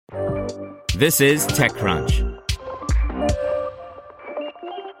This is TechCrunch.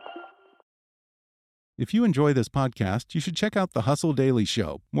 If you enjoy this podcast, you should check out The Hustle Daily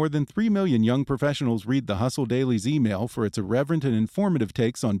Show. More than 3 million young professionals read The Hustle Daily's email for its irreverent and informative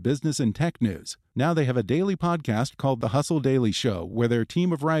takes on business and tech news. Now they have a daily podcast called The Hustle Daily Show, where their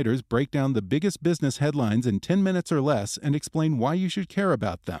team of writers break down the biggest business headlines in 10 minutes or less and explain why you should care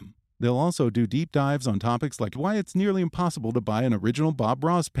about them. They'll also do deep dives on topics like why it's nearly impossible to buy an original Bob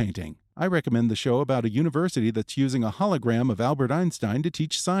Ross painting. I recommend the show about a university that's using a hologram of Albert Einstein to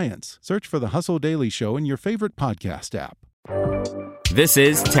teach science. Search for The Hustle Daily Show in your favorite podcast app. This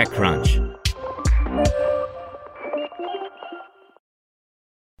is TechCrunch.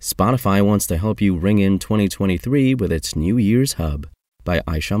 Spotify wants to help you ring in 2023 with its New Year's Hub by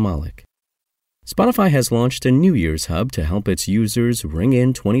Aisha Malik. Spotify has launched a New Year's Hub to help its users ring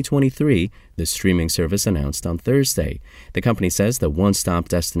in 2023, the streaming service announced on Thursday. The company says the one-stop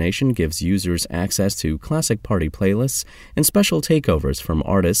destination gives users access to classic party playlists and special takeovers from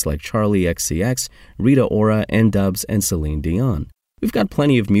artists like Charli XCX, Rita Ora, N-Dubz, and Celine Dion. We've got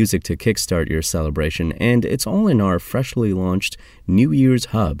plenty of music to kickstart your celebration, and it's all in our freshly launched New Year's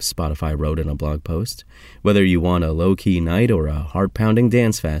Hub, Spotify wrote in a blog post. Whether you want a low-key night or a heart-pounding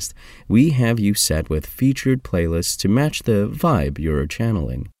dance fest, we have you set with featured playlists to match the vibe you're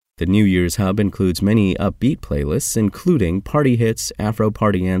channeling. The New Year's Hub includes many upbeat playlists, including party hits, Afro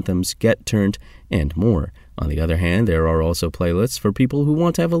party anthems, Get Turned, and more. On the other hand, there are also playlists for people who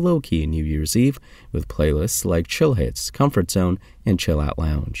want to have a low-key New Year's Eve, with playlists like Chill Hits, Comfort Zone, and Chill Out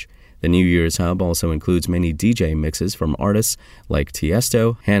Lounge. The New Year's Hub also includes many DJ mixes from artists like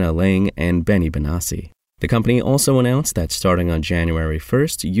Tiesto, Hannah Lang, and Benny Benassi. The company also announced that starting on January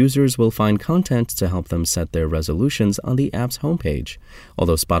 1st, users will find content to help them set their resolutions on the app's homepage.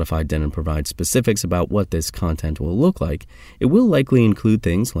 Although Spotify didn't provide specifics about what this content will look like, it will likely include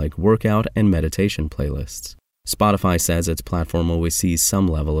things like workout and meditation playlists. Spotify says its platform always sees some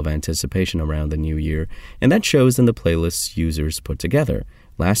level of anticipation around the new year, and that shows in the playlists users put together.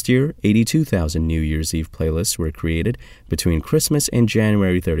 Last year, 82,000 New Year's Eve playlists were created between Christmas and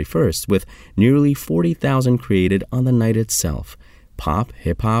January 31st, with nearly 40,000 created on the night itself. Pop,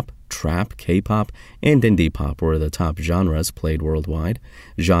 hip-hop, trap, K-pop, and indie pop were the top genres played worldwide.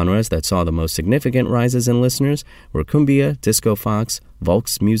 Genres that saw the most significant rises in listeners were cumbia, disco fox,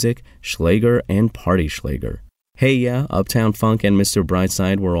 Volks music, Schlager, and party Schlager. Hey Ya, Uptown Funk, and Mr.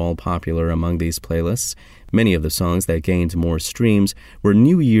 Brightside were all popular among these playlists. Many of the songs that gained more streams were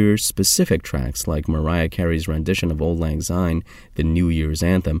New Year's-specific tracks like Mariah Carey's rendition of Auld Lang Syne, the New Year's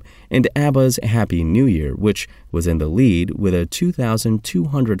anthem, and ABBA's Happy New Year, which was in the lead with a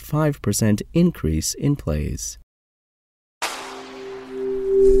 2,205% increase in plays.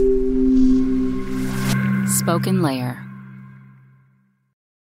 Spoken Layer.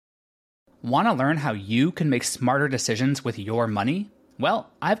 Want to learn how you can make smarter decisions with your money?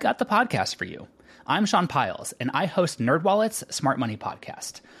 Well, I've got the podcast for you. I'm Sean Piles, and I host NerdWallet's Smart Money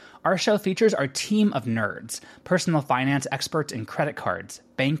Podcast. Our show features our team of nerds, personal finance experts in credit cards,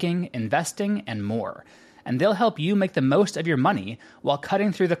 banking, investing, and more. And they'll help you make the most of your money while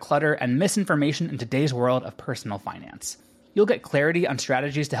cutting through the clutter and misinformation in today's world of personal finance. You'll get clarity on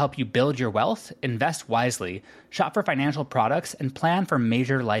strategies to help you build your wealth, invest wisely, shop for financial products, and plan for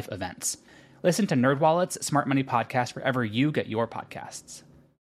major life events. Listen to NerdWallet's Smart Money Podcast wherever you get your podcasts.